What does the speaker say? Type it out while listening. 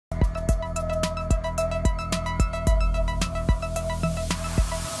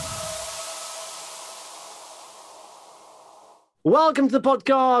Welcome to the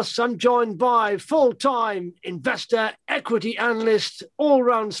podcast. I'm joined by full-time investor, equity analyst,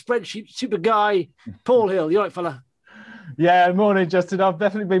 all-round spreadsheet super guy, Paul Hill. You all right, fella? Yeah, morning, Justin. I've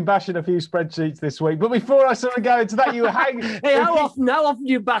definitely been bashing a few spreadsheets this week. But before I sort of go into that, you were hanging. Hey, how often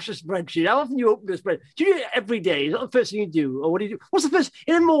do you bash a spreadsheet? How often do you open a spreadsheet? Do you do it every day? Is that the first thing you do? Or what do you do? What's the first,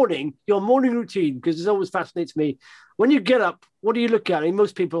 in the morning, your morning routine? Because it always fascinates me. When you get up, what do you look at? I mean,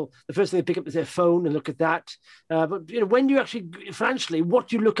 most people, the first thing they pick up is their phone and look at that. But when you actually, financially, what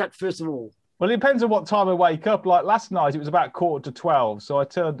do you look at first of all? Well, it depends on what time I wake up. Like last night, it was about 11:45. So I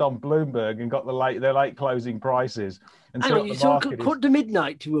turned on Bloomberg and got the late closing prices. And Hang on, you saw quarter to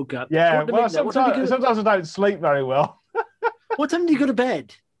midnight you woke up. Yeah, well, sometimes I don't sleep very well. What time do you go to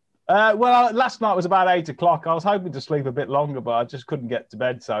bed? Last night was about 8:00. I was hoping to sleep a bit longer, but I just couldn't get to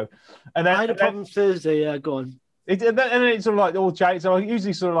bed. And then I had a problem Thursday. Go on. And then it's sort of like all changed. So I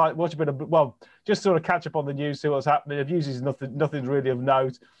usually sort of like watch a bit of, just sort of catch up on the news, see what's happening. It usually is nothing's really of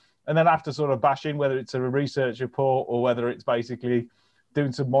note. And then after sort of bashing, whether it's a research report or whether it's basically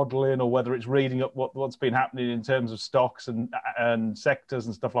doing some modelling or whether it's reading up what's been happening in terms of stocks and sectors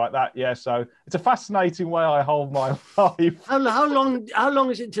and stuff like that. Yeah, so it's a fascinating way I hold my life. How long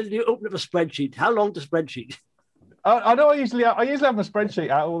is it until you open up a spreadsheet? How long to spreadsheet? I know I usually have my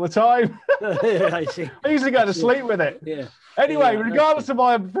spreadsheet out all the time. I see. I usually go to sleep with it. Yeah. Anyway, regardless of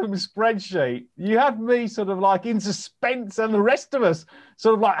my spreadsheet, you had me sort of like in suspense and the rest of us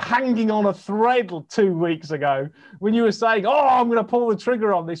sort of like hanging on a thread 2 weeks ago when you were saying, I'm going to pull the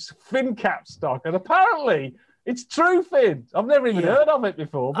trigger on this FinCap stock. And apparently it's Trufin. I've never even heard of it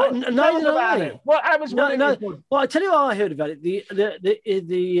before. But tell us about it. How much money? Well, I tell you how I heard about it.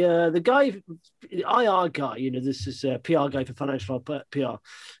 The guy, the IR guy, this is a PR guy for financial PR,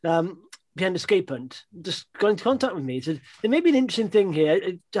 behind escapement, just got into contact with me. He said, there may be an interesting thing here.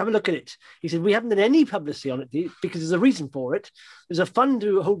 Have a look at it. He said, we haven't done any publicity on it because there's a reason for it. There's a fund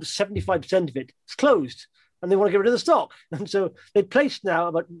who holds 75% of it. It's closed and they want to get rid of the stock. And so they placed now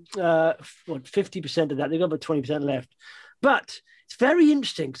about 50% of that. They've got about 20% left. But it's very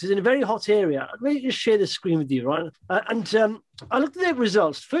interesting because it's in a very hot area. Let me just share the screen with you, right? I looked at their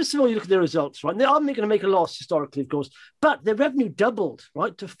results. First of all, you look at their results, right? And they are going to make a loss historically, of course, but their revenue doubled,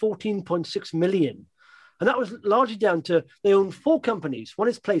 right, to 14.6 million. And that was largely down to they own 4 companies. One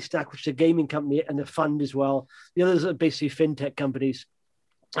is PlayStack, which is a gaming company and a fund as well. The others are basically fintech companies.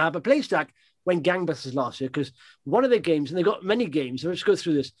 But PlayStack went gangbusters last year because one of their games, and they've got many games, so let's go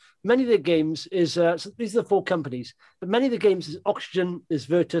through this. Many of their games is, so these are the 4 companies, but many of the games is Oxygen, there's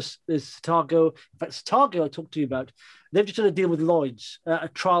Virtus, there's Satago. In fact, Satago I talked to you about. They've just done a deal with Lloyds, a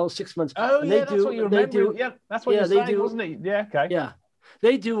trial 6 months. Oh, yeah, that's what you remember. Yeah, that's what you're saying, wasn't it? Yeah, okay. Yeah.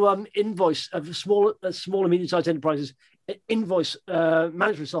 They do invoice of small and medium-sized enterprises, invoice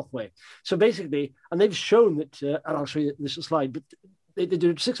management software. So basically, and they've shown that, and I'll show you this slide, but they did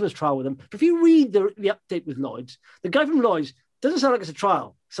a 6 months trial with them. But if you read the update with Lloyds, the guy from Lloyds doesn't sound like it's a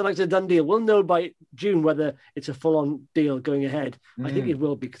trial. It sounds like it's a done deal. We'll know by June whether it's a full-on deal going ahead. I think it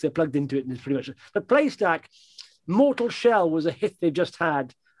will be because they're plugged into it and it's pretty much. But PlayStack, Mortal Shell was a hit they've just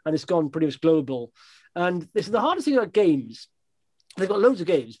had, and it's gone pretty much global. And this is the hardest thing about games. They've got loads of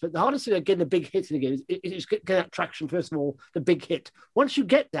games, but the hardest thing about getting a big hit in a game is getting that traction, first of all, the big hit. Once you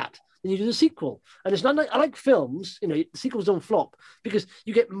get that, then you do the sequel. And it's not like, I like films, the sequels don't flop because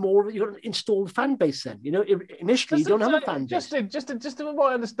you get more, you've got an installed fan base then. Initially you don't have a fan base. Just to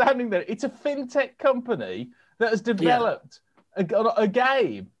my understanding that it's a fintech company that has developed a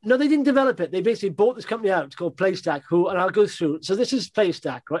game. No, they didn't develop it. They basically bought this company out. It's called PlayStack, and I'll go through. So this is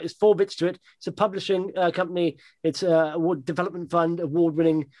PlayStack, right? It's 4 bits to it. It's a publishing company. It's a development fund,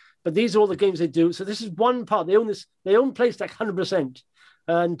 award-winning. But these are all the games they do. So this is one part. They own this. They own PlayStack 100%.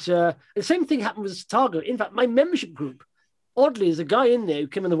 And the same thing happened with Satago. In fact, my membership group, oddly, there's a guy in there who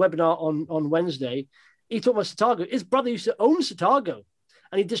came on the webinar on Wednesday. He talked about Satago. His brother used to own Satago.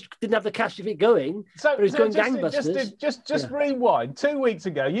 And he just didn't have the cash to keep going. So he's going gangbusters. Just rewind. 2 weeks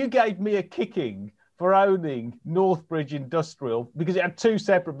ago, you gave me a kicking for owning Northbridge Industrial because it had 2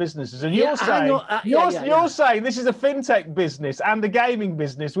 separate businesses. And you're saying this is a fintech business and a gaming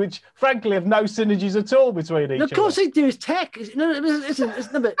business, which frankly have no synergies at all between each other. Of course they do. It's tech.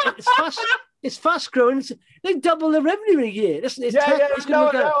 It's fast growing. They double their revenue in a year. Listen, it's tech.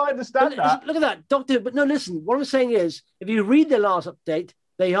 I understand that. Look at that, Doctor. But no, listen. What I'm saying is, if you read their last update,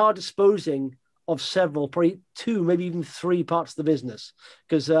 they are disposing of several, probably 2, maybe even 3 parts of the business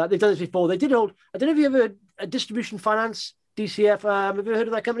because they've done this before. They did hold. I don't know if you ever a distribution finance DCF. Have you ever heard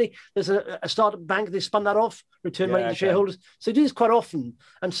of that company? There's a startup bank. They spun that off, return money to shareholders. So they do this quite often.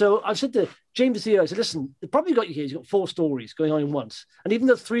 And so I've said to James, the CEO, I said, listen, the problem you got here is you've got 4 stories going on in once. And even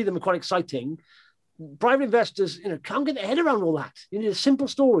though 3 of them are quite exciting, private investors, can't get their head around all that. You need a simple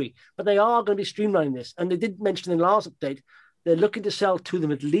story, but they are going to be streamlining this. And they did mention in the last update, they're looking to sell to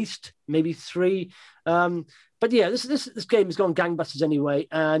them at least, maybe 3. But yeah, this game has gone gangbusters anyway,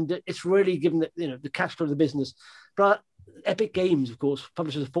 and it's really given the cash flow of the business. But Epic Games, of course,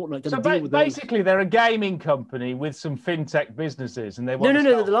 publishes a Fortnite. So basically, they're a gaming company with some fintech businesses, and they want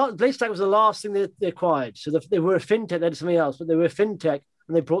no. BlazeStack was the last thing they acquired. So they were a fintech. They had something else, but they were a fintech,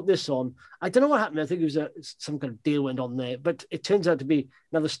 and they brought this on. I don't know what happened. I think it was some kind of deal went on there, but it turns out to be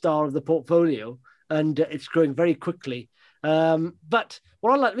another star of the portfolio, and it's growing very quickly. But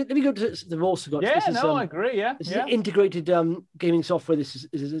what I like, let me go to they've also got. I agree. Yeah, this is integrated gaming software. This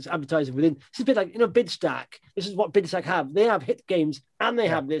is advertising within. It's a bit like BidStack. This is what BidStack have. They have hit games and they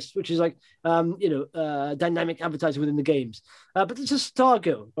have this, which is like dynamic advertising within the games. But it's a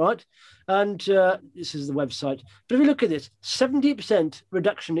Stargo, right? And this is the website. But if you look at this, 70%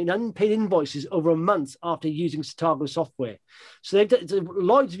 reduction in unpaid invoices over a month after using Stargo software. So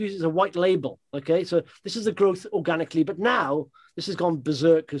Lloyds views it as a white label. Okay, so this is the growth organically, but now this has gone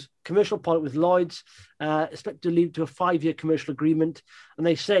berserk because commercial pilot with Lloyds expected to lead to a 5-year commercial agreement. And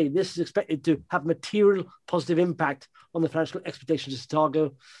they say this is expected to have material positive impact on the financial expectations of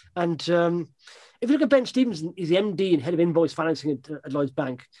Stargo. And if you look at Ben Stevenson, he's the MD and head of invoice financing at Lloyds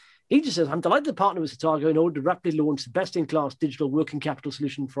Bank. He just says, I'm delighted to partner with Stargo in order to rapidly launch the best-in-class digital working capital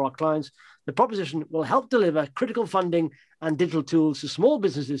solution for our clients. The proposition will help deliver critical funding and digital tools to small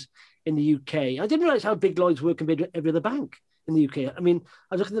businesses in the UK. I didn't realize how big Lloyds were compared to every other bank in the UK. I mean,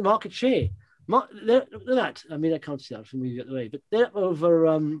 I was looking at the market share. They're that. I mean, I can't see that from the other way, but they're over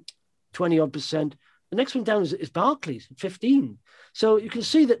 20-odd%. The next one down is Barclays, 15. So you can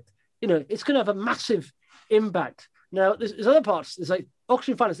see that, it's going to have a massive impact. Now, there's other parts. There's like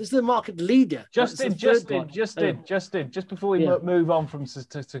Auction Finance. This is the market leader. Just before we move on from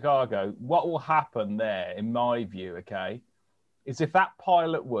to Chicago, what will happen there, in my view, okay, is if that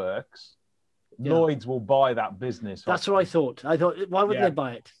pilot works, Lloyds will buy that business. That's what I thought. Why wouldn't they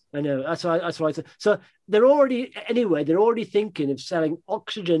buy it? I know. That's what I thought. So they're already thinking of selling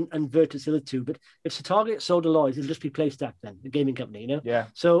Oxygen and Virtus, the other two. But if the target sold to Lloyds, it'll just be PlayStack then, the gaming company, Yeah.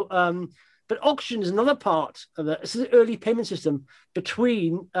 So, but Oxygen is another part of this is an early payment system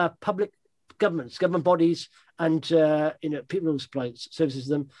between public government bodies and people who supply services to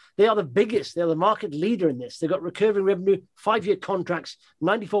them. They are the biggest. They are the market leader in this. They've got recurring revenue, 5-year contracts,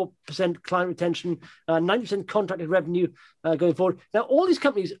 94% client retention, 90% contracted revenue going forward. Now, all these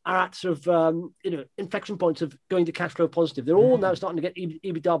companies are at sort of inflection points of going to cash flow positive. They're all now starting to get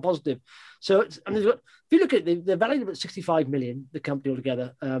EBITDA positive. So if you look at it, they're valued at 65 million, the company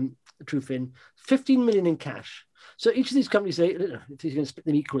altogether, Trufin, 15 million in cash. So each of these companies, if they're going to split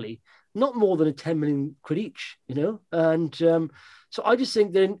them equally, not more than a 10 million quid each, And so I just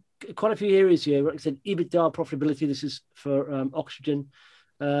think they're in quite a few areas here. Like I said, EBITDA profitability, this is for Oxygen,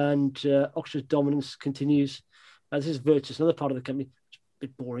 and Oxygen's dominance continues. This is Virtus, another part of the company. It's a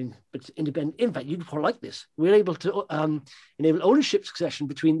bit boring, but it's independent. In fact, you'd quite like this. We're able to enable ownership succession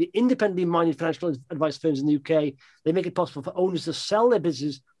between the independently minded financial advice firms in the UK. They make it possible for owners to sell their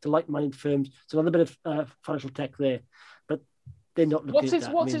business to like-minded firms. So another bit of financial tech there. But they're not looking at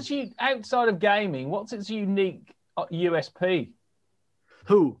that. What's its outside of gaming? What's its unique USP?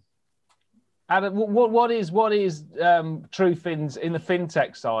 Who? Adam, what is Trufin's in the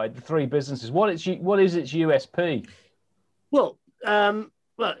fintech side? The 3 businesses. What is its USP? Well,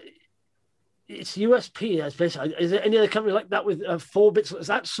 it's USP. Is there any other company like that with 4 bits? It's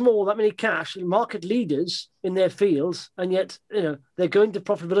that small, that many cash, market leaders in their fields, and yet they're going to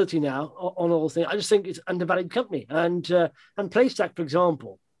profitability now on all things. I just think it's an undervalued company. And PlayStack, for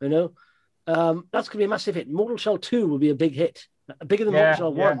example, that's going to be a massive hit. Mortal Shell 2 will be a big hit, bigger than Mortal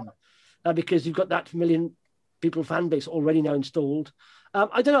Shell 1, because you've got that million people fan base already now installed.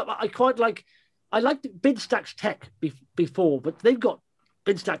 I don't know. I liked BidStack's tech before, but they've got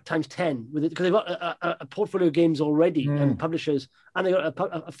BidStack times 10 with it because they've got a portfolio of games already and publishers, and they've got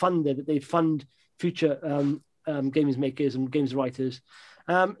a fund there that they fund future games makers and games writers.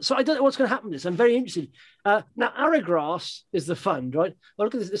 So I don't know what's going to happen with this. I'm very interested. Now, Aragras is the fund, right? Well,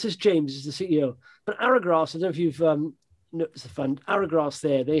 look at this. This is James, this is the CEO. But Aragras, I don't know if you've noticed the fund. Aragras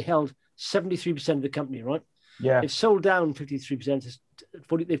there, they held 73% of the company, right? Yeah. They've sold down 53%.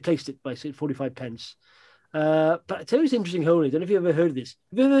 They've placed it by, say, 45 pence. But I tell you what's interesting, Holy. I don't know if you've ever heard of this.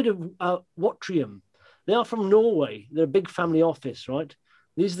 Have you ever heard of Watrium? They are from Norway. They're a big family office, right?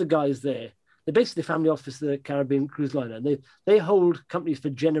 These are the guys there. They're basically the family office of the Caribbean cruise liner. They hold companies for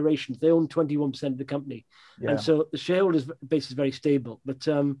generations. They own 21% of the company. Yeah. And so the shareholders base is very stable. But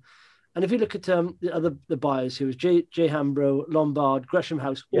And if you look at the buyers, here was J. Hambro, Lombard, Gresham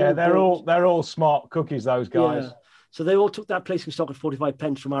House. Yeah, they're all smart cookies, those guys. Yeah. So they all took that placing stock at 45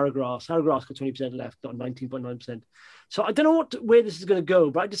 pence from Aragras. Aragras got 20% left, got 19.9%. So I don't know where this is going to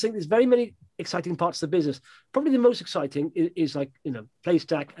go, but I just think there's very many exciting parts of the business. Probably the most exciting is like,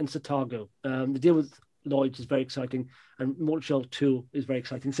 PlayStack and Satago. The deal with Lloyds is very exciting, and Mortshell 2 is very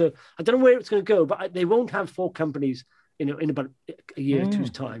exciting. So I don't know where it's going to go, but they won't have 4 companies in about a year or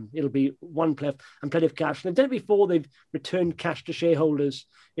two's time. It'll be one left and plenty of cash. And they've done it before. They've returned cash to shareholders,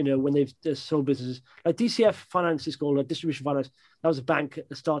 when they've sold businesses. Like DCF Finance is called, Distribution Finance. That was a bank,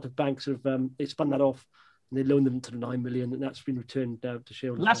 a startup bank, they spun that off and they loaned them to the 9 million, and that's been returned to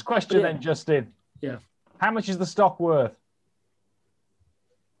shareholders. Last question then, Justin. Yeah. How much is the stock worth?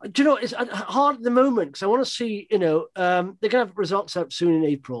 Do you know, it's hard at the moment because I want to see, they're going to have results out soon in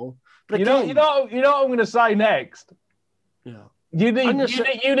April. But again, you know what I'm going to say next? Yeah. You need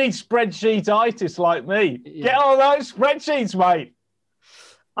spreadsheet-itis like me. Yeah. Get on those spreadsheets, mate.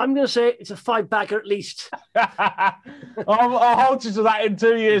 I'm going to say it's a 5-bagger at least. I'll hold you to that in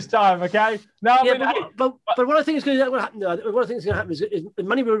 2 years' time, okay? No, but what I think is going to happen, what I think is going to happen is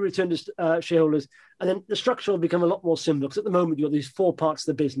money will return to shareholders, and then the structure will become a lot more simple. Because at the moment you've got these 4 parts of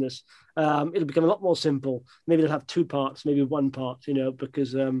the business. It'll become a lot more simple. Maybe they'll have 2 parts, maybe 1 part.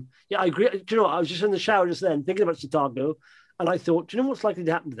 Because I agree. Do you know what? I was just in the shower just then thinking about Chicago. And I thought, do you know what's likely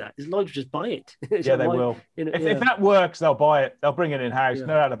to happen to that? Is Lloyds just buy it? Yeah, they will. If that works, they'll buy it. They'll bring it in-house, no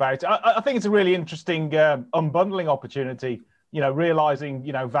doubt about it. I think it's a really interesting unbundling opportunity, realising,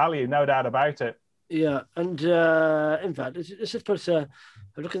 value, no doubt about it. Yeah, and in fact, let's just put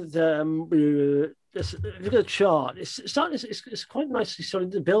look at the chart. It's quite nicely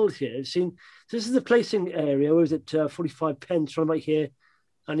starting to build here. This is the placing area. Where is it? 45 pence from right here.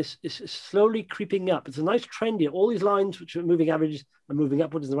 And it's slowly creeping up. It's a nice trend here. All these lines, which are moving averages, are moving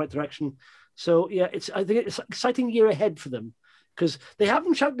upwards in the right direction. So, yeah, I think it's an exciting year ahead for them because they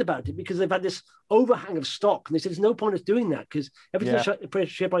haven't shouted about it because they've had this overhang of stock. And they said there's no point of doing that because every time the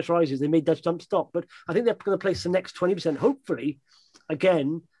share price rises, they may dump stock. But I think they're going to place the next 20%, hopefully,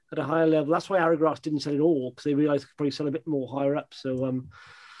 again, at a higher level. That's why Aragras didn't sell it all because they realized they could probably sell a bit more higher up. So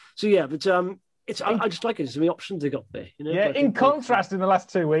yeah, but... I just like it. It's the options they got there. Yeah. In contrast, in the last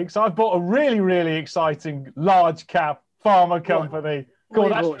 2 weeks, I've bought a really, really exciting large cap pharma company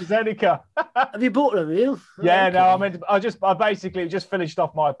called AstraZeneca. Have you bought them? Have you? Yeah. Okay. No. I basically just finished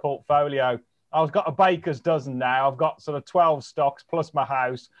off my portfolio. I've got a baker's dozen now. I've got sort of 12 stocks plus my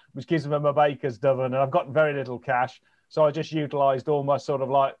house, which gives them a baker's dozen, and I've got very little cash, so I just utilised almost sort of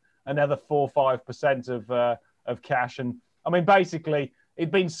like another 4 or 5% of cash, and basically. It'd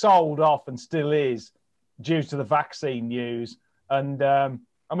been sold off and still is due to the vaccine news. And the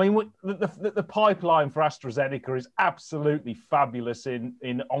pipeline for AstraZeneca is absolutely fabulous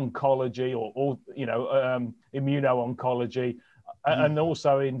in oncology or immuno-oncology and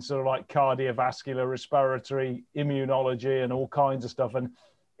also in sort of like cardiovascular, respiratory, immunology and all kinds of stuff. And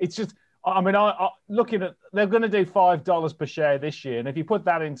it's just, looking at, they're going to do $5 per share this year. And if you put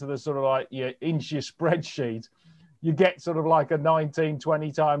that into the sort of like into your spreadsheet, you get sort of like a 19,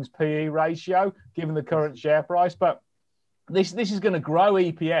 20 times PE ratio, given the current share price. But this is going to grow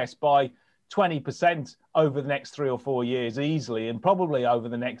EPS by 20% over the next 3 or 4 years easily, and probably over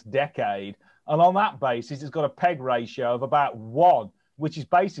the next decade. And on that basis, it's got a PEG ratio of about 1, which is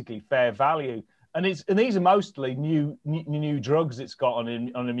basically fair value. And these are mostly new drugs it's got on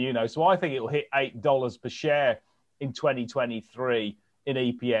immuno. So I think it will hit $8 per share in 2023. In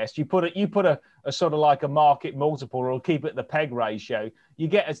EPS, you put a sort of like a market multiple, or keep it at the PEG ratio. You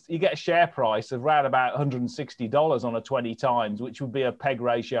get a share price of around about $160 on a 20 times, which would be a PEG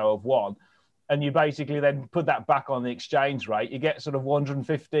ratio of 1. And you basically then put that back on the exchange rate. You get sort of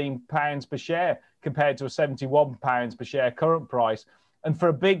 £115 per share compared to a £71 per share current price. And for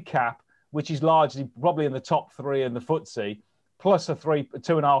a big cap, which is largely probably in the top 3 in the FTSE, plus a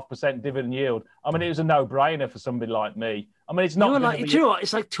 2.5% dividend yield. It was a no-brainer for somebody like me. It's not. Do you know what?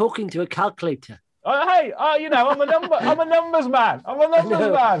 It's like talking to a calculator. I'm a numbers man. I'm a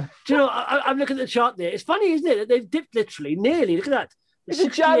numbers man. Do you know? I'm looking at the chart there. It's funny, isn't it? They've dipped literally nearly. Look at that. It's a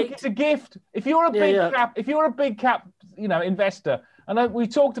joke. It's a gift. If you're a big cap, investor, and we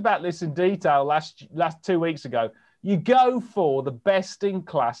talked about this in detail last 2 weeks ago. You go for the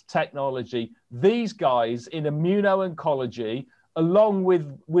best-in-class technology. These guys in immuno-oncology, along with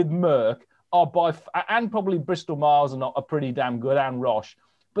Merck, and probably Bristol Myers are pretty damn good, and Roche.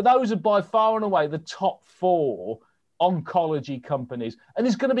 But those are by far and away the top 4 oncology companies. And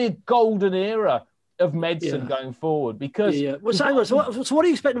there's going to be a golden era of medicine going forward because... Yeah. So what do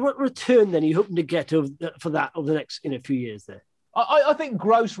you expect? What return then are you hoping to get for that over the next few years there? I think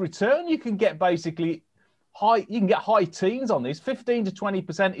gross return, you can get basically high teens on this. 15 to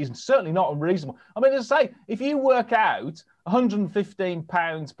 20% is certainly not unreasonable. I mean, as I say, if you work out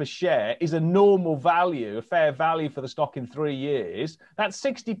 £115 per share is a normal value, a fair value for the stock in 3 years, that's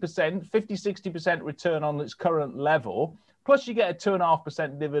 60%, 50, 60% return on its current level. Plus you get a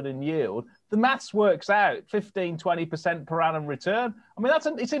 2.5% dividend yield. The maths works out 15, 20% per annum return. I mean,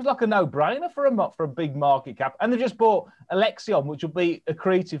 it seems like a no-brainer for a big market cap. And they just bought Alexion, which will be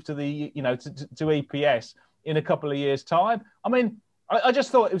accretive to the to EPS in a couple of years' time. I mean, I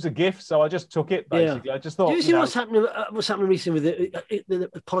just thought it was a gift, so I just took it. Basically, yeah. I just thought. Do you see what's happening? What's happening recently with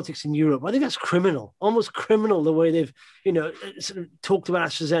the politics in Europe? I think that's criminal, almost criminal. The way they've sort of talked about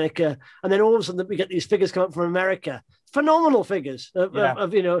AstraZeneca, and then all of a sudden we get these figures come up from America. Phenomenal figures of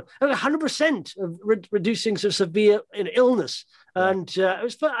 100% of reducing sort of severe illness, and it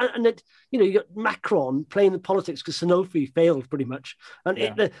was fun. And it, you got Macron playing the politics because Sanofi failed pretty much,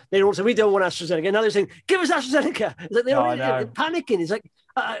 and they also we don't want AstraZeneca. Now they're saying give us AstraZeneca. It's like they're panicking. It's like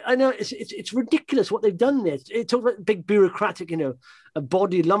I know it's ridiculous what they've done there. It talks about big bureaucratic, a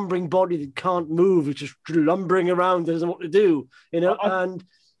lumbering body that can't move, which is lumbering around, doesn't know what to do, and.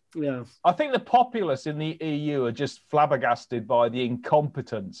 Yeah, I think the populace in the EU are just flabbergasted by the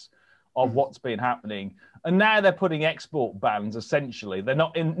incompetence of what's been happening, and now they're putting export bans. Essentially, they're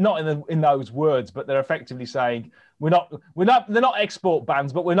not in those words, but they're effectively saying they're not export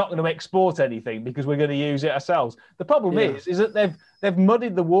bans, but we're not going to export anything because we're going to use it ourselves. The problem is that they've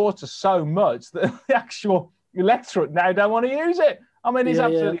muddied the water so much that the actual electorate now don't want to use it. I mean, it's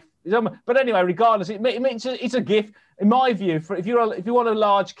absolutely. But anyway, regardless, it's a gift. In my view, if you want a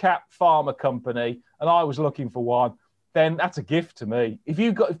large cap pharma company, and I was looking for one, then that's a gift to me. If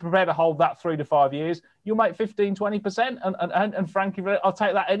you're prepared to hold that 3 to 5 years, you'll make 15, 20%. And frankly, I'll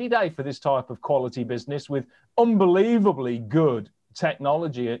take that any day for this type of quality business with unbelievably good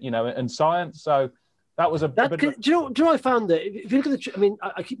technology, and science. So that was do you know what I found that if you look at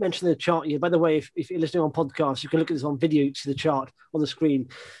I keep mentioning the chart here. By the way, if you're listening on podcast, you can look at this on video. You see the chart on the screen.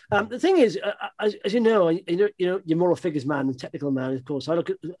 The thing is, as you know, you're more a figures man than technical man. Of course, I look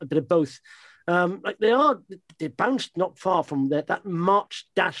at a bit of both. They bounced not far from that March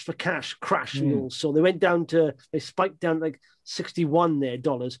dash for cash crash we all saw. They spiked down like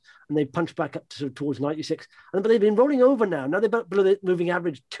 $61 and they punched back up to sort of towards 96. But they've been rolling over now. Now they're about below the moving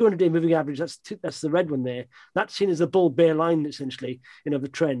average, 200-day moving average. That's the red one there. That's seen as the bull bear line essentially, the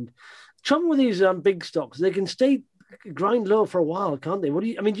trend. The trouble with these big stocks, they can grind low for a while, can't they?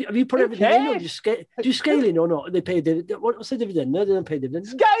 Have you put everything in, or do you scale in or not? They pay a dividend. What's the dividend? No, they don't pay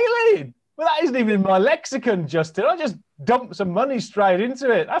dividends. Scaling. Well, that isn't even in my lexicon, Justin. I just dump some money straight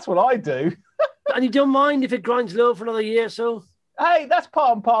into it. That's what I do. And you don't mind if it grinds low for another year or so? Hey, that's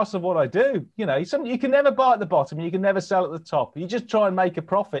part and parcel of what I do. You can never buy at the bottom, you can never sell at the top. You just try and make a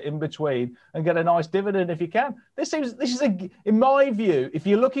profit in between and get a nice dividend if you can. In my view, if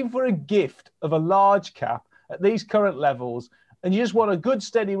you're looking for a gift of a large cap at these current levels and you just want a good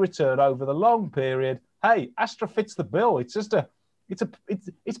steady return over the long period, hey, Astra fits the bill.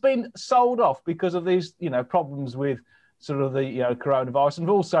 It's been sold off because of these, problems with sort of the, coronavirus, and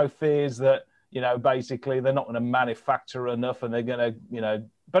also fears that, basically they're not going to manufacture enough and they're going to,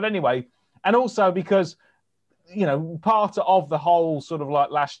 but anyway, and also because, part of the whole sort of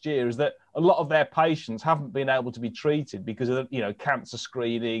like last year is that a lot of their patients haven't been able to be treated because of, cancer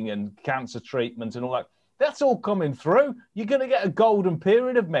screening and cancer treatment and all that. That's all coming through. You're going to get a golden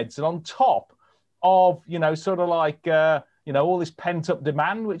period of medicine on top of, sort of like, all this pent-up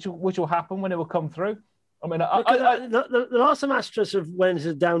demand, which will happen when it will come through. I mean, the last time Astra sort of went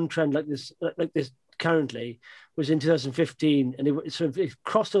into a downtrend like this currently was in 2015, and it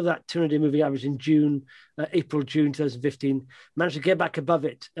crossed over that 200-day moving average in April, June 2015, managed to get back above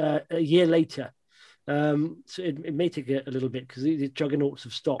it a year later. So it may take a little bit because these juggernauts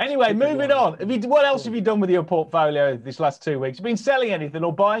of stock. Anyway, moving on. What else have you done with your portfolio this last 2 weeks? Have you been selling anything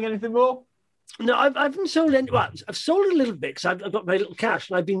or buying anything more? No, I've been sold. I've sold a little bit because I've got very little cash,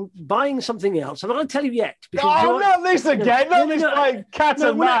 and I've been buying something else. I'm not going to tell you yet. Not this again. Not this like cat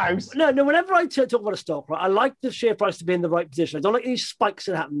and mouse. No. Whenever I talk about a stock, right, I like the share price to be in the right position. I don't like any spikes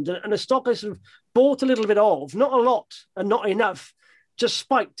that happened. And a stock I sort of bought a little bit of, not a lot and not enough, just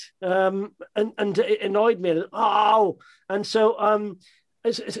spiked, and it annoyed me. And so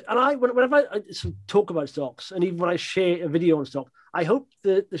whenever I talk about stocks, and even when I share a video on stock, I hope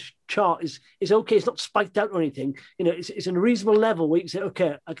the chart is okay. It's not spiked out or anything. It's in a reasonable level where you can say,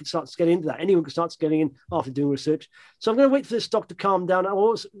 okay, I can start getting into that. Anyone can start getting in after doing research. So I'm going to wait for this stock to calm down. I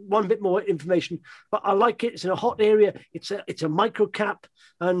always want a bit more information, but I like it. It's in a hot area. It's a micro cap,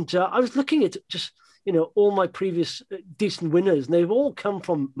 and I was looking at just all my previous decent winners, and they've all come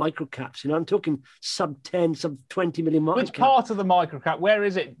from microcaps. I'm talking sub 10, sub 20 million market Which cap. part of the microcap? Where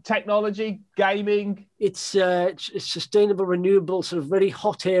is it? Technology, gaming? It's sustainable, renewable, sort of really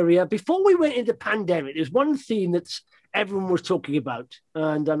hot area. Before we went into pandemic, there's one theme that's everyone was talking about,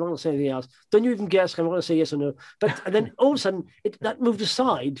 and I'm not going to say anything else. Don't you even guess? I'm not going to say yes or no. But and then all of a sudden, that moved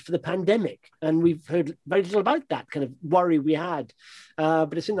aside for the pandemic, and we've heard very little about that kind of worry we had.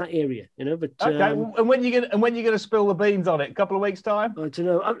 But it's in that area, But okay, and when you going to spill the beans on it? A couple of weeks' time? I don't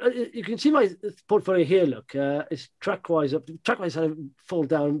know. You can see my portfolio here. Look, it's trackwise up. Trackwise had a fall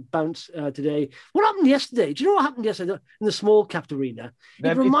down bounce today. What happened yesterday? Do you know what happened yesterday in the small cap arena?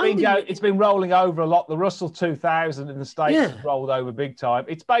 It's been rolling over a lot. The Russell 2000 in the States has rolled over big time.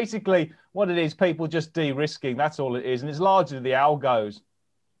 It's basically what it is. People just de-risking. That's all it is, and it's largely the algos.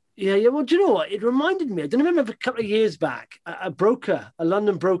 Yeah. Well, do you know what? It reminded me. I don't remember a couple of years back, a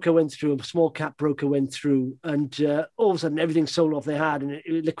London broker went through, a small cap broker went through, and all of a sudden everything sold off they had, and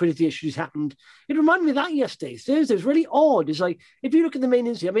liquidity issues happened. It reminded me of that yesterday. Thursday was really odd. It's like if you look at the main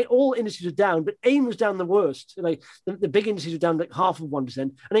indices, all indices are down, but AIM was down the worst. Like the big indices were down like 0.5%,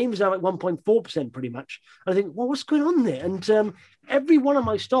 and AIM was down like 1.4% pretty much. And I think, well, what's going on there? And every one of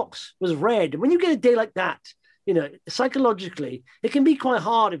my stocks was red. And when you get a day like that, psychologically, it can be quite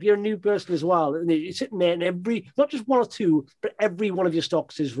hard if you're a new person as well. And you're sitting there and not just one or two, but every one of your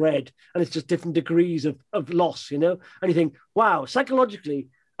stocks is red. And it's just different degrees of loss, And you think, wow, psychologically,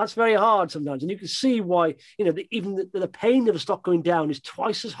 that's very hard sometimes. And you can see why, even the pain of a stock going down is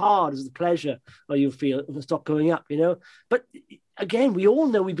twice as hard as the pleasure you feel of a stock going up, But again, we all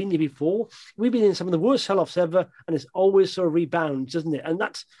know we've been here before. We've been in some of the worst sell-offs ever, and it's always sort of rebounds, isn't it? And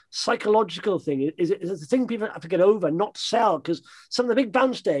that's psychological thing. It's the thing people have to get over, not sell, because some of the big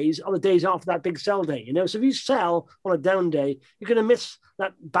bounce days are the days after that big sell day, So if you sell on a down day, you're going to miss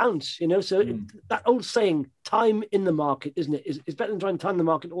that bounce, So that old saying, time in the market, isn't it? It's better than trying to time the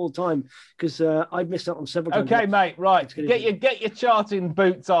market all the time, because I've missed out on several times. Okay, mate, right. Get your charting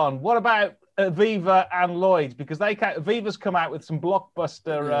boots on. What about Aviva and Lloyds? Because Aviva's come out with some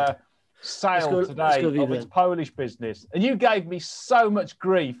blockbuster sale today of its Polish business. And you gave me so much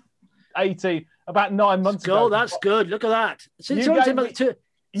grief about 9 months ago. Oh, that's good. Look at that.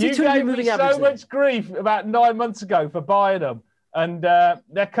 You gave me so much grief about 9 months ago for buying them. And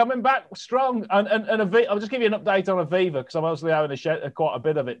they're coming back strong. And Aviva, I'll just give you an update on Aviva because I'm obviously having quite a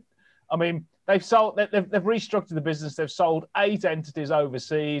bit of it. I mean, they've restructured the business. They've sold 8 entities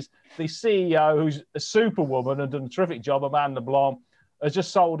overseas. The CEO, who's a superwoman and done a terrific job, Amanda Blom, has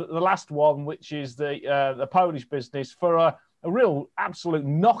just sold the last one, which is the Polish business, for a real absolute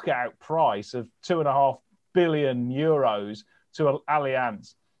knockout price of 2.5 billion euros to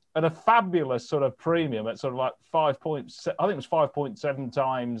Allianz, at a fabulous sort of premium at sort of like 5.7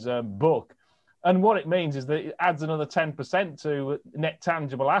 times book. And what it means is that it adds another 10% to net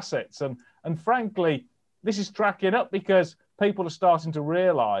tangible assets. And frankly, this is tracking up because people are starting to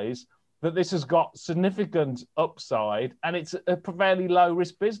realise that this has got significant upside and it's a fairly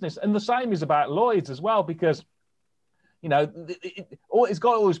low-risk business. And the same is about Lloyds as well, because, it's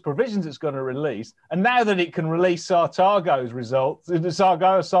got all these provisions it's going to release. And now that it can release Sartogo's results, the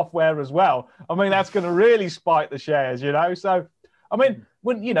Sargo software as well, I mean, that's going to really spike the shares, So, I mean,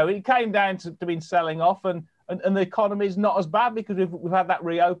 when it came down to been selling off, and the economy is not as bad because we've had that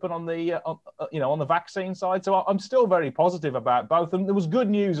reopen on the on the vaccine side. So I'm still very positive about both. And there was good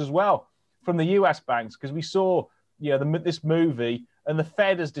news as well from the US banks, because we saw this movie, and the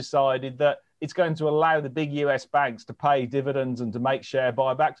Fed has decided that it's going to allow the big US banks to pay dividends and to make share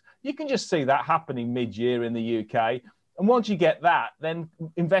buybacks. You can just see that happening mid-year in the UK. And once you get that, then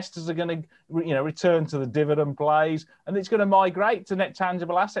investors are going to, return to the dividend plays, and it's going to migrate to net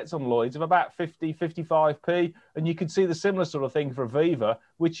tangible assets on Lloyds of about 50, 55p. And you could see the similar sort of thing for Aviva,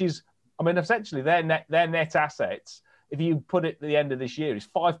 which is, essentially their net assets, if you put it at the end of this year, is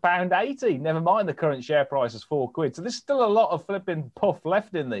 £5.80. Never mind the current share price is £4. So there's still a lot of flipping puff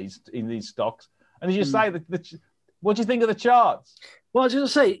left in these stocks. And as you say, what do you think of the charts? Well, I was going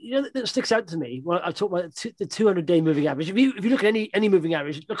to say, that sticks out to me. Well, I talk about the 200-day moving average. If you look at any moving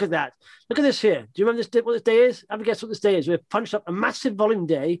average, look at that. Look at this here. Do you remember what this day is? Have a guess what this day is? We've punched up a massive volume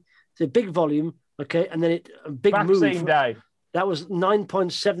day. It's a big volume, okay, and then a big move. Vaccine day. That was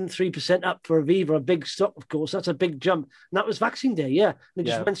 9.73% up for Aviva, a big stock, of course. That's a big jump. And that was vaccine day, yeah. And it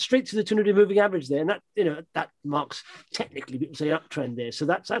just went straight to the 200-day moving average there. And that, that marks, technically, people say, uptrend there. So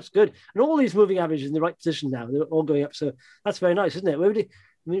that's good. And all these moving averages in the right position now. They're all going up. So that's very nice, isn't it? Where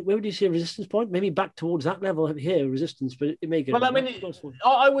would you see a resistance point? Maybe back towards that level here, resistance, but it may go. Well,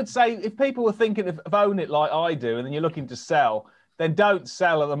 I would say if people were thinking of owning it like I do, and then you're looking to sell, then don't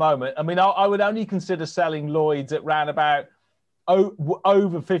sell at the moment. I mean, I would only consider selling Lloyds at round about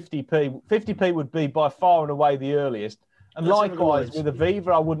over 50p. 50p would be by far and away the earliest. And likewise with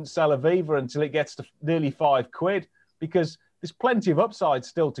Aviva, I wouldn't sell Aviva until it gets to nearly £5, because there's plenty of upside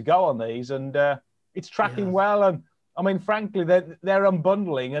still to go on these, and it's tracking well. And I mean, frankly, they're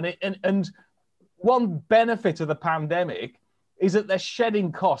unbundling, and one benefit of the pandemic is that they're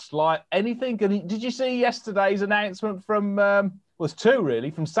shedding costs like anything. And did you see yesterday's announcement from was two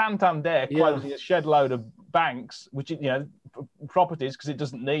really from Santander closing a shed load of banks, which properties because it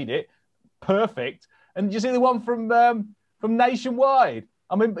doesn't need it. Perfect. And did you see the one from Nationwide?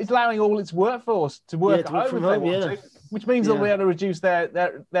 I mean, it's allowing all its workforce to work at home if they want to, which means they'll be able to reduce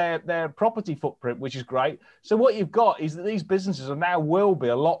their property footprint, which is great. So what you've got is that these businesses will be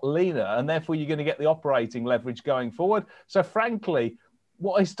a lot leaner, and therefore you're going to get the operating leverage going forward. So frankly,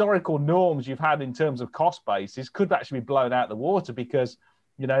 what historical norms you've had in terms of cost bases could actually be blown out the water, because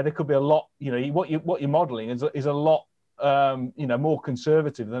there could be a lot. What you're modelling is a lot more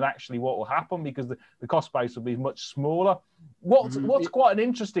conservative than actually what will happen, because the cost base will be much smaller. What's quite an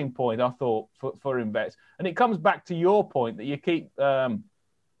interesting point, I thought, for Invest, and it comes back to your point that you keep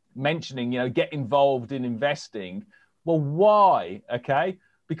mentioning, get involved in investing. Well, why? Okay,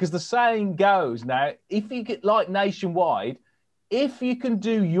 because the saying goes now, if you get like Nationwide, if you can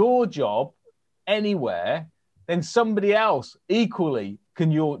do your job anywhere, then somebody else equally can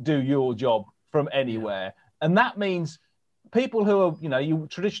do your job from anywhere. And that means people who are, your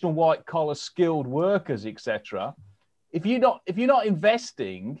traditional white collar skilled workers, etc. If you're not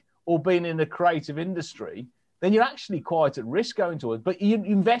investing or being in a creative industry, then you're actually quite at risk going towards. But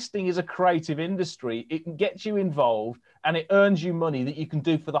investing is a creative industry. It gets you involved and it earns you money that you can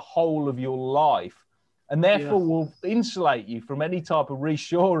do for the whole of your life, and therefore will insulate you from any type of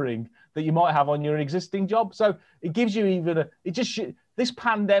reshoring that you might have on your existing job. So it gives you this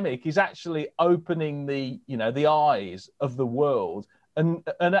pandemic is actually opening the eyes of the world, and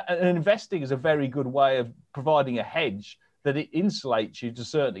investing is a very good way of providing a hedge that it insulates you to a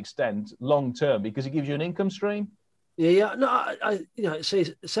certain extent long term, because it gives you an income stream. No, I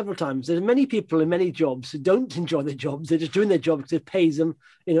say several times, there are many people in many jobs who don't enjoy their jobs. They're just doing their job because it pays them,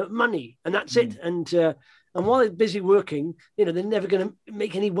 money, and that's it. And while they're busy working, they're never going to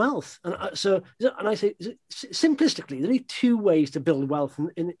make any wealth. And I say, simplistically, there are only two ways to build wealth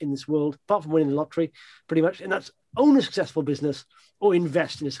in this world, apart from winning the lottery, pretty much. And that's own a successful business or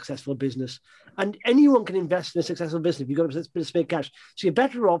invest in a successful business. And anyone can invest in a successful business if you've got a bit of spare cash. So you're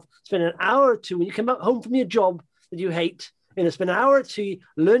better off spending an hour or two when you come back home from your job that you hate, spend an hour or two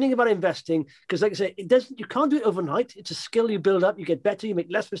learning about investing, because like I say, you can't do it overnight. It's a skill you build up, you get better, you make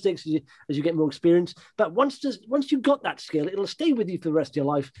less mistakes as you get more experience. But once you've got that skill, it'll stay with you for the rest of your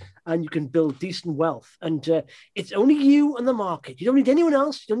life, and you can build decent wealth. And it's only you and the market. You don't need anyone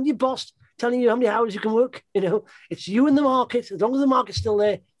else. You don't need your boss telling you how many hours you can work. It's you and the market. As long as the market's still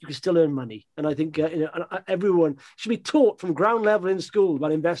there, you can still earn money. And I think everyone should be taught from ground level in school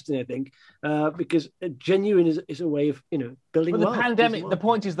about investing. I think because genuine is a way of building wealth. The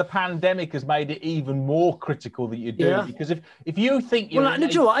point is, the pandemic has made it even more critical that you do it, because if you think you're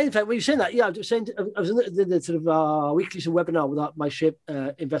in fact, when you're saying that, I was saying I was in the sort of weekly webinar with my ship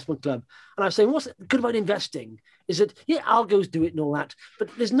investment club, and I was saying what's good about investing is that algos do it and all that, but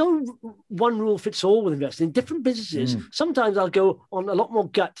there's no one rule fits all with investing. In different businesses, sometimes I'll go on a lot more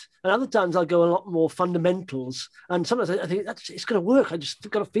gut, and other times I'll go a lot more fundamentals. And sometimes I think it's going to work. I just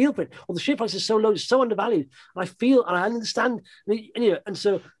got to feel for it. Or the share price is so low, it's so undervalued. And I feel and I understand. And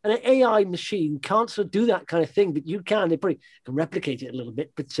so an AI machine can't sort of do that kind of thing, but you can. They probably can replicate it a little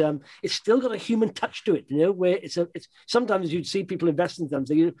bit, but it's still got a human touch to it. Where it's sometimes you'd see people investing in them.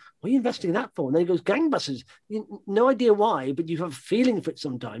 They go, "What are you investing in that for?" And then it goes gangbusters. No idea why, but you have a feeling for it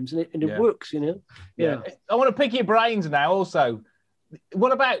sometimes, and it works. Yeah. I want to pick your brains now. Also,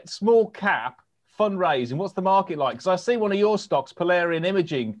 what about small cap fundraising? What's the market like? Because I see one of your stocks, Polarean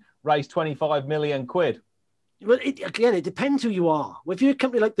Imaging, raised 25 million quid. Well, it depends who you are. Well, if you're a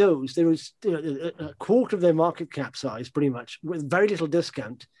company like those, there is a quarter of their market cap size, pretty much, with very little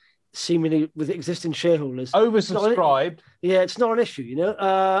discount, seemingly with existing shareholders. Oversubscribed. It's not an issue,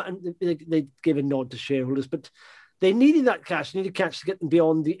 and they gave a nod to shareholders, but they needed that cash. They needed cash to get them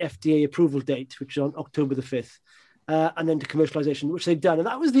beyond the FDA approval date, which is on October the 5th. And then to commercialization, which they've done. And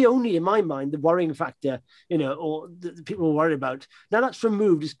that was the only, in my mind, the worrying factor, or the people were worried about. Now that's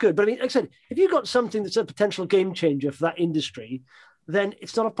removed, it's good. But I mean, like I said, if you've got something that's a potential game changer for that industry, then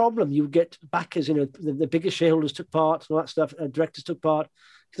it's not a problem. You get backers, the biggest shareholders took part, and all that stuff, directors took part.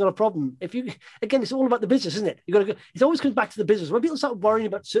 It's not a problem. It's all about the business, isn't it? You got to go. It always comes back to the business. When people start worrying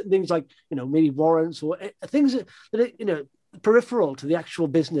about certain things like, maybe warrants or things that peripheral to the actual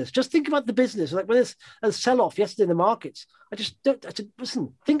business. Just think about the business. Like when there's a sell-off yesterday in the markets, I said,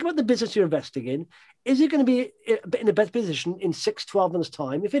 listen, think about the business you're investing in. Is it going to be in a better position in 6-12 months'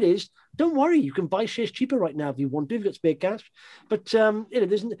 time? If it is, don't worry. You can buy shares cheaper right now if you want to, if you've got spare cash. But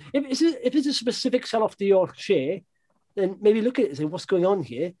if there's a specific sell-off to your share, then maybe look at it and say, what's going on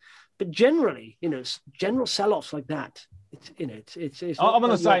here? But generally, general sell-offs like that, I'm on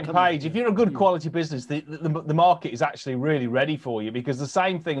the same page. If you're a good quality business, the market is actually really ready for you, because the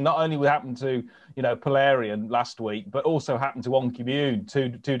same thing not only happened to Polarean last week, but also happened to Oncimmune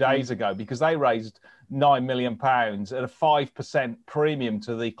two days ago, because they raised £9 million at a 5% premium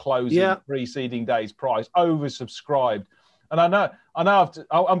to the closing preceding day's price, oversubscribed. And I know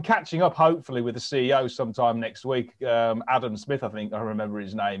I'm catching up hopefully with the CEO sometime next week, Adam Smith, I think I remember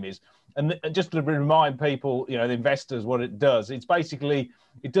his name is. And just to remind people, the investors, what it does, it's basically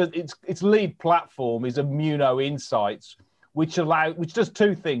its lead platform is Immuno Insights, which does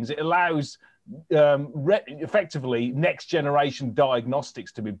two things. It allows effectively next generation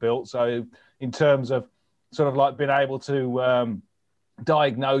diagnostics to be built. So in terms of sort of like being able to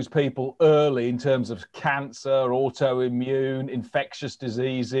diagnose people early in terms of cancer, autoimmune, infectious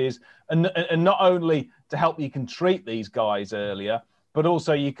diseases, and not only to help you can treat these guys earlier, but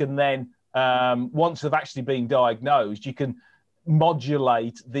also you can then, once they've actually been diagnosed, you can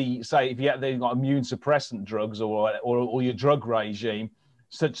modulate if they've got immune suppressant drugs or your drug regime,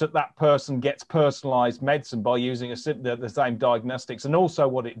 such that person gets personalized medicine by using the same diagnostics. And also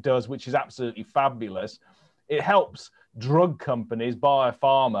what it does, which is absolutely fabulous, it helps drug companies,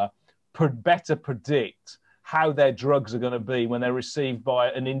 biopharma, better predict how their drugs are going to be when they're received by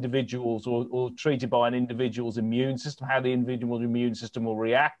an individual's or treated by an individual's immune system, how the individual's immune system will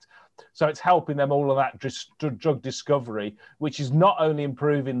react. So it's helping them all of that drug discovery, which is not only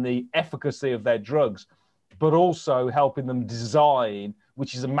improving the efficacy of their drugs, but also helping them design,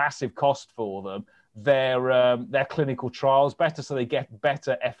 which is a massive cost for them, their clinical trials better, so they get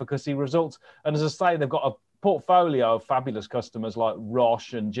better efficacy results. And as I say, they've got a portfolio of fabulous customers like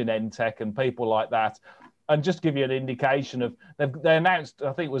Roche and Genentech and people like that. And just to give you an indication of, they announced,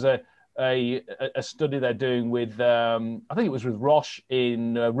 I think it was a study they're doing with, I think it was with Roche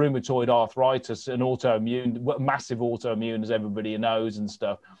in rheumatoid arthritis and autoimmune, massive autoimmune, as everybody knows and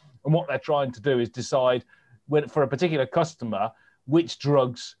stuff. And what they're trying to do is decide for a particular customer which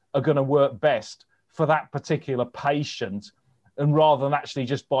drugs are going to work best for that particular patient. And rather than actually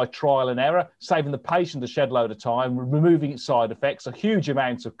just by trial and error, saving the patient a shed load of time, removing its side effects, a huge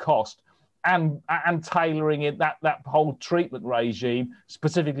amount of cost, and tailoring it that whole treatment regime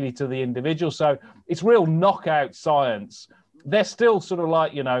specifically to the individual. So it's real knockout science. They're still sort of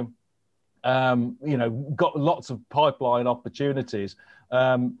like got lots of pipeline opportunities,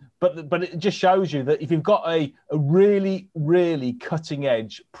 but it just shows you that if you've got a really, really cutting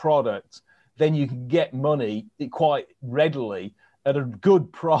edge product, then you can get money quite readily at a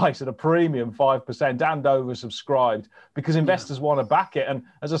good price, at a premium 5% and oversubscribed, because investors want to back it. And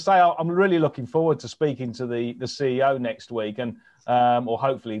as I say, I'm really looking forward to speaking to the CEO next week, and or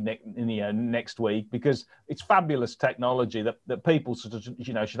hopefully next week, because it's fabulous technology that people sort of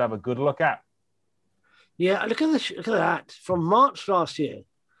should have a good look at. Yeah, look at that. From March last year,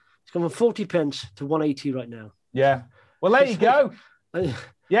 it's gone from 40 pence to 180 right now. Yeah. Well, there you go.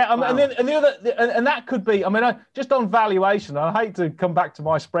 Yeah, wow. and that could be. I mean, just on valuation, I hate to come back to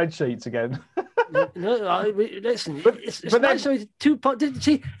my spreadsheets again. Listen, it's nice. So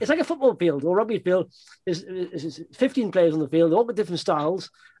see, it's like a football field or rugby field. There's 15 players on the field, all with different styles,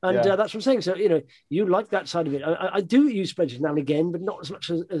 and that's what I'm saying. So you like that side of it. I do use spreadsheets now and again, but not as much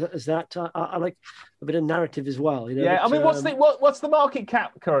as that. I like a bit of narrative as well. Yeah, but, I mean, what's the market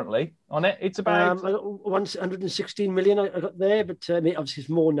cap currently on it? It's about I got 116 million. I got there, but obviously it's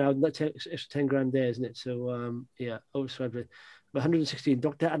more now. That's extra 10 grand there, isn't it? So oversubscribed it. 116.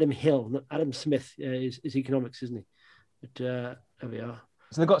 Dr. Adam Hill, Adam Smith is economics, isn't he? But there we are.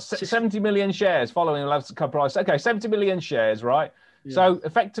 So they've got 70 million shares following the last price. Okay, 70 million shares, right? Yeah. So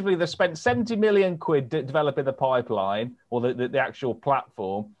effectively, they've spent 70 million quid developing the pipeline or the actual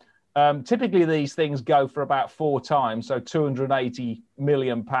platform. Typically, these things go for about 4 times, so 280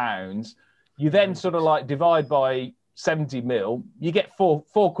 million pounds. You then sort of like divide by 70 mil, you get 4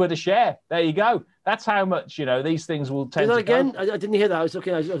 quid a share. There you go. That's how much these things will tend to again? go. I didn't hear that. I was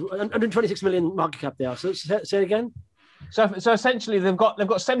looking at 126 million market cap there. So say it again. So essentially, they've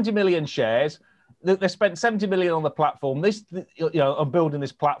got 70 million shares. They spent 70 million on the platform. On building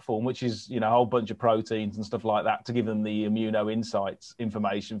this platform, which is a whole bunch of proteins and stuff like that to give them the Immuno Insights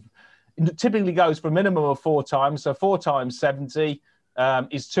information. It typically goes for a minimum of 4 times. So 4 times 70.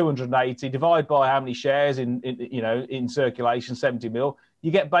 is 280. Divide by how many shares in circulation, 70 mil.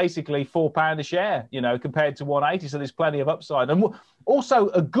 You get basically £4 a share, compared to 180. So there's plenty of upside. And also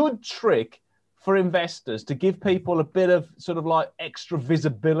a good trick for investors to give people a bit of sort of like extra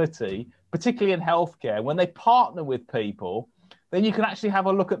visibility, particularly in healthcare. When they partner with people, then you can actually have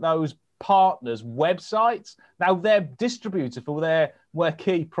a look at those partners' websites. Now, their distributor for their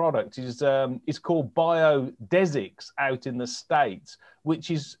key product is called Biodesix out in the States,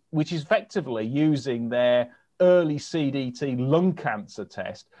 which is effectively using their early CDT lung cancer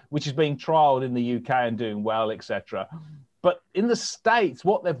test, which is being trialed in the UK and doing well, etc. But in the States,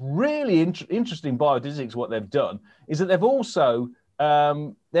 what they've really interesting Biodesix, what they've done is that they've also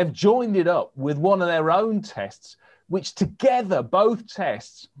they've joined it up with one of their own tests, which together, both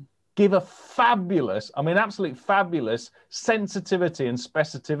tests give a fabulous, absolutely fabulous sensitivity and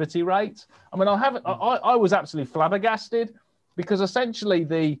specificity rate. I was absolutely flabbergasted because essentially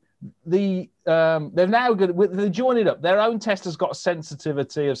they've now they join it up. Their own test has got a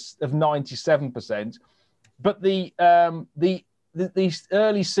sensitivity of 97%, but the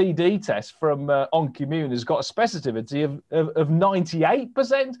early CD test from Oncimmune has got a specificity of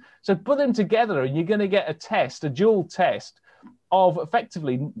 98%. So put them together and you're going to get a dual test of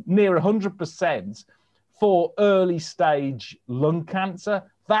effectively near 100% for early stage lung cancer.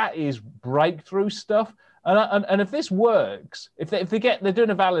 That is breakthrough stuff. And if this works, they're doing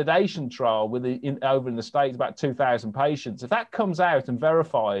a validation trial over in the States, about 2,000 patients. If that comes out and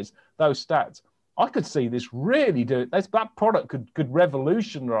verifies those stats, I could see this really that product could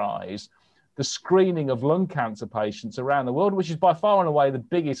revolutionize the screening of lung cancer patients around the world, which is by far and away the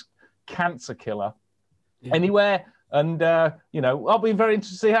biggest cancer killer anywhere. And I'll be very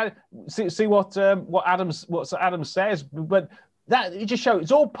interested to see what Adam says. But that it just shows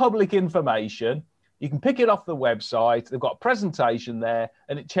it's all public information. You can pick it off the website. They've got a presentation there,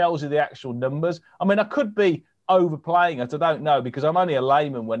 and it tells you the actual numbers. I could be overplaying it. I don't know, because I'm only a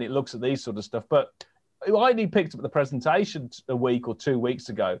layman when it looks at these sort of stuff. But I only picked up the presentation a week or 2 weeks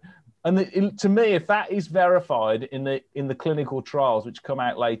ago, and to me, if that is verified in the clinical trials which come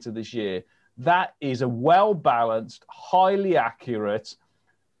out later this year, that is a well-balanced, highly accurate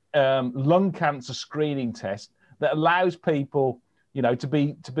lung cancer screening test that allows people, to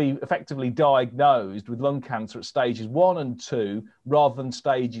be effectively diagnosed with lung cancer at stages 1 and 2, rather than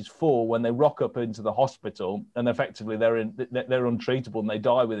stages 4 when they rock up into the hospital and effectively they're untreatable and they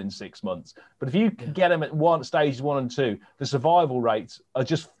die within 6 months. But if you get them at stages 1 and 2, the survival rates are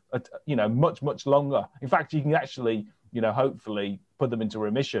just much longer. In fact, you can actually hopefully put them into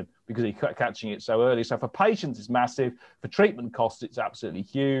remission because you're catching it so early. So for patients, it's massive. For treatment costs, it's absolutely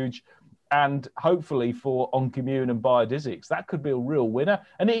huge. And hopefully for Oncimmune and Biodesix, that could be a real winner.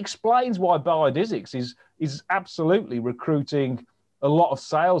 And it explains why Biodesix is absolutely recruiting a lot of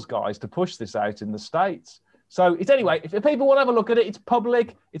sales guys to push this out in the States. So anyway, if people want to have a look at it, it's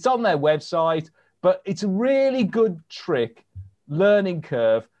public, it's on their website, but it's a really good trick, learning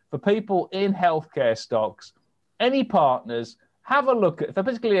curve for people in healthcare stocks. Any partners, have a look at,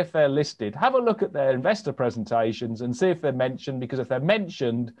 particularly if they're listed, have a look at their investor presentations and see if they're mentioned, because if they're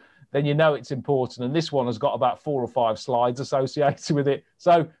mentioned, then it's important. And this one has got about 4 or 5 slides associated with it.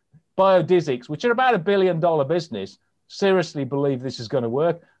 So Biodesix, which are about $1 billion business, seriously believe this is going to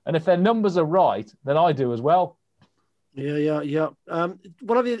work. And if their numbers are right, then I do as well. Yeah.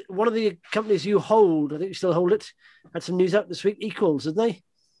 One of the companies you hold, I think you still hold it, had some news out this week, EQLS, didn't they?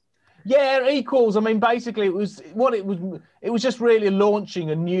 Yeah, EQLS. Basically, it was just really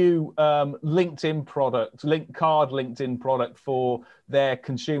launching a new LinkedIn product, card LinkedIn product for their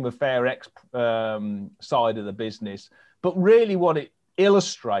consumer FairX side of the business. But really what it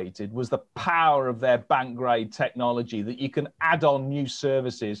illustrated was the power of their bank grade technology, that you can add on new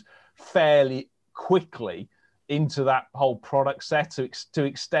services fairly quickly into that whole product set to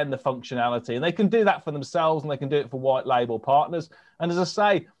extend the functionality. And they can do that for themselves, and they can do it for white label partners. And as I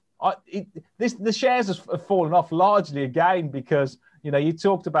say, the shares have fallen off largely again because you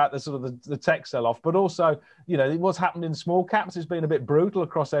talked about the tech sell-off, but also what's happened in small caps has been a bit brutal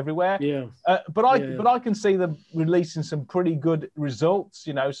across everywhere. But I can see them releasing some pretty good results.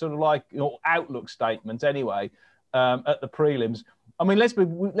 Outlook statement anyway at the prelims.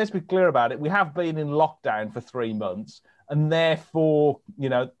 Let's be clear about it. We have been in lockdown for 3 months. And therefore,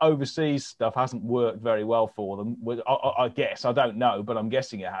 overseas stuff hasn't worked very well for them. I guess, I don't know, but I'm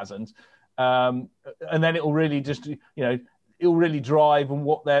guessing it hasn't. And then it'll really just, it'll really drive on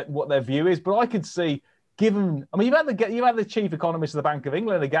what their view is. But I could see, given, you've had the chief economist of the Bank of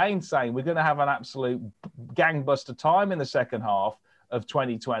England again saying we're going to have an absolute gangbuster time in the second half of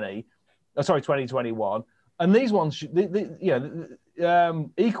 2021. And these ones,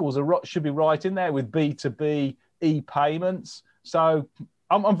 Equals should be right in there with B2B e-payments. So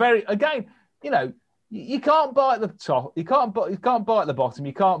I'm very, again, you can't buy at the top. You can't buy at the bottom.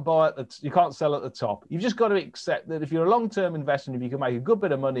 You can't sell at the top. You've just got to accept that if you're a long-term investor, if you can make a good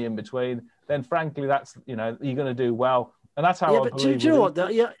bit of money in between, then frankly, that's, you're going to do well. And that's how I believe. Do you know what?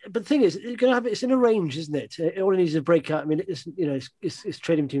 But the thing is, you're going to have it's in a range, isn't it? All it needs is a breakout. I mean, it's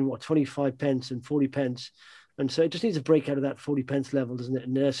trading between 25 pence and 40 pence. And so it just needs a break out of that 40 pence level, doesn't it?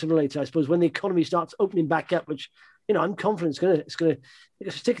 And sooner or later, I suppose, when the economy starts opening back up, which, I'm confident it's going to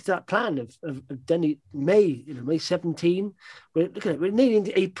stick to that plan of May, May 17. We're nearly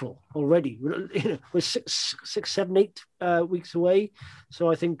into April already. We're 6, 7, 8 weeks away. So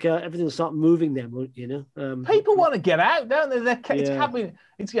I think everything will start moving then, people want to get out, don't they?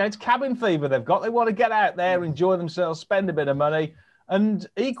 It's cabin fever they've got. They want to get out there, enjoy themselves, spend a bit of money. And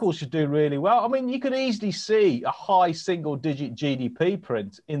Equals should do really well. I mean, you could easily see a high single-digit GDP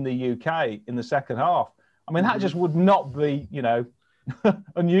print in the UK in the second half. I mean, that just would not be,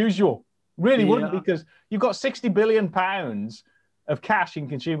 unusual. Really wouldn't, because you've got £60 billion of cash in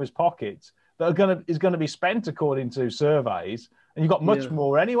consumers' pockets that is going to be spent according to surveys, and you've got much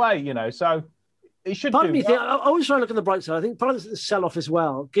more anyway. So it should. Part of me, I always try to look on the bright side. I think part of the sell-off as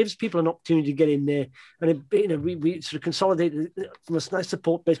well gives people an opportunity to get in there, and we sort of consolidate from a nice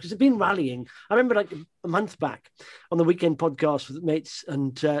support base because it's been rallying. I remember like a month back on the weekend podcast with mates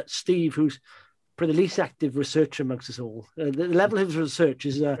and Steve, who's probably the least active researcher amongst us all. The level of his research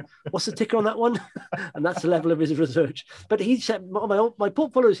is what's the ticker on that one? And that's the level of his research. But he said my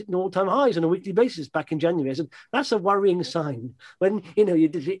portfolio is hitting all-time highs on a weekly basis back in January. I said that's a worrying sign. When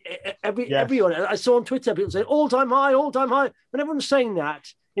everyone I saw on Twitter people say all-time high. When everyone's saying that,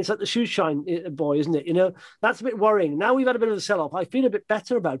 it's like the shoe shine boy, isn't it? That's a bit worrying. Now we've had a bit of a sell-off. I feel a bit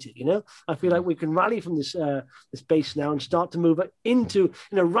better about it. I feel like we can rally from this base now and start to move into,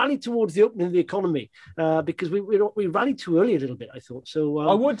 rally towards the opening of the economy because we rallied too early a little bit, I thought. So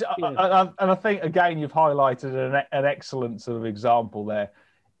I would, and I think again you've highlighted an excellent sort of example there.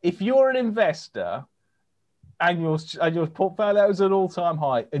 If you're an investor and your portfolio is at an all-time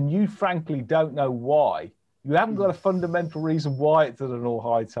high, and you frankly don't know why. You haven't got a fundamental reason why it's at an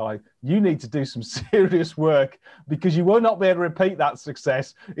all-high time. You need to do some serious work because you will not be able to repeat that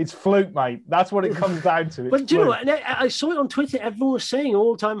success. It's fluke, mate. That's what it comes down to. But do you know what? I saw it on Twitter. Everyone was saying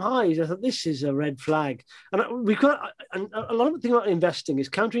all-time highs. I thought this is a red flag. And a lot of the thing about investing is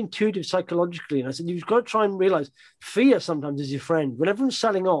counterintuitive psychologically. And I said you've got to try and realize fear sometimes is your friend. When everyone's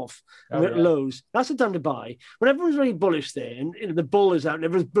selling off and at lows, that's the time to buy. When everyone's really bullish there, and the bull is out and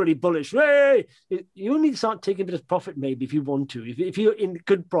everyone's pretty bullish, hey, you need to start taking a bit of profit maybe if you want to. If you're in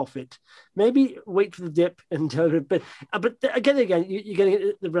good profit. Maybe wait for the dip and but again, you're getting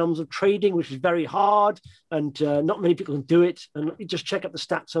into the realms of trading, which is very hard, and not many people can do it. And you just check out the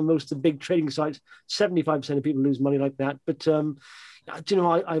stats on most of the big trading sites. 75% of people lose money like that. But do you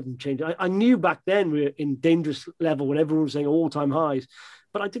know, I haven't changed. I knew back then we were in dangerous level when everyone was saying all-time highs.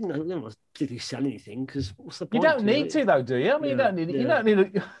 But I didn't particularly sell anything because what's the point? You don't need to, though, do you? I mean, you don't need it. You don't need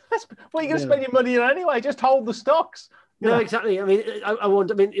it. Well, you're going to spend your money on anyway. Just hold the stocks. No, exactly. I mean,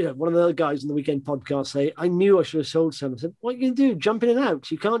 one of the other guys on the weekend podcast say, I knew I should have sold some. I said, what are you going to do? Jump in and out.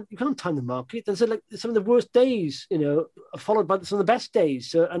 You can't time the market. And so like some of the worst days, are followed by some of the best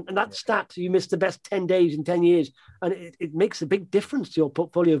days. So, and that stat, you missed the best 10 days in 10 years. And it makes a big difference to your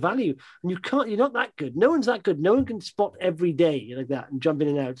portfolio value. And you're not that good. No one's that good. No one can spot every day like that and jump in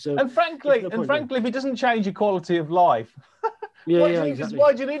and out. So, and frankly, if it doesn't change your quality of life, exactly.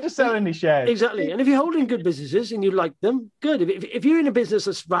 Why do you need to sell any shares? Exactly. And if you're holding good businesses and you like them, good. If you're in a business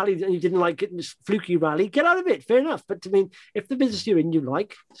that's rallied and you didn't like it, and it's fluky rally, get out of it. Fair enough. But I mean, if the business you're in you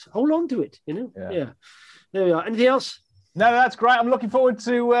like, hold on to it. Yeah. There we are. Anything else? No, that's great. I'm looking forward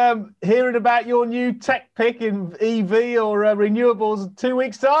to hearing about your new tech pick in EV or renewables in 2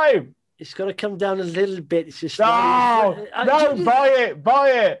 weeks' time. It's got to come down a little bit. It's just buy it.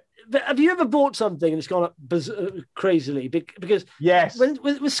 But have you ever bought something and it's gone up crazily? Because yes, when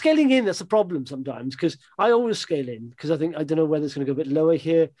we're scaling in, that's a problem sometimes. Because I always scale in because I don't know whether it's going to go a bit lower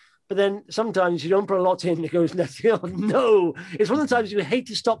here. But then sometimes you don't put a lot in, it goes nothing. Oh no! It's one of the times you hate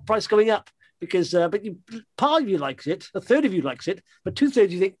to stop price going up because, part of you likes it, a third of you likes it, but 2/3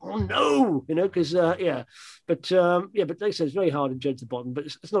 you think, oh no, because But like I said, it's very hard to judge the bottom. But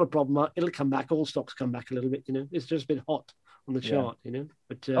it's not a problem. It'll come back. All stocks come back a little bit. It's just a bit hot on the chart,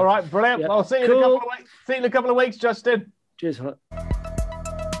 But all right, brilliant. I'll see you in a couple of weeks. See you in a couple of weeks, Justin. Cheers.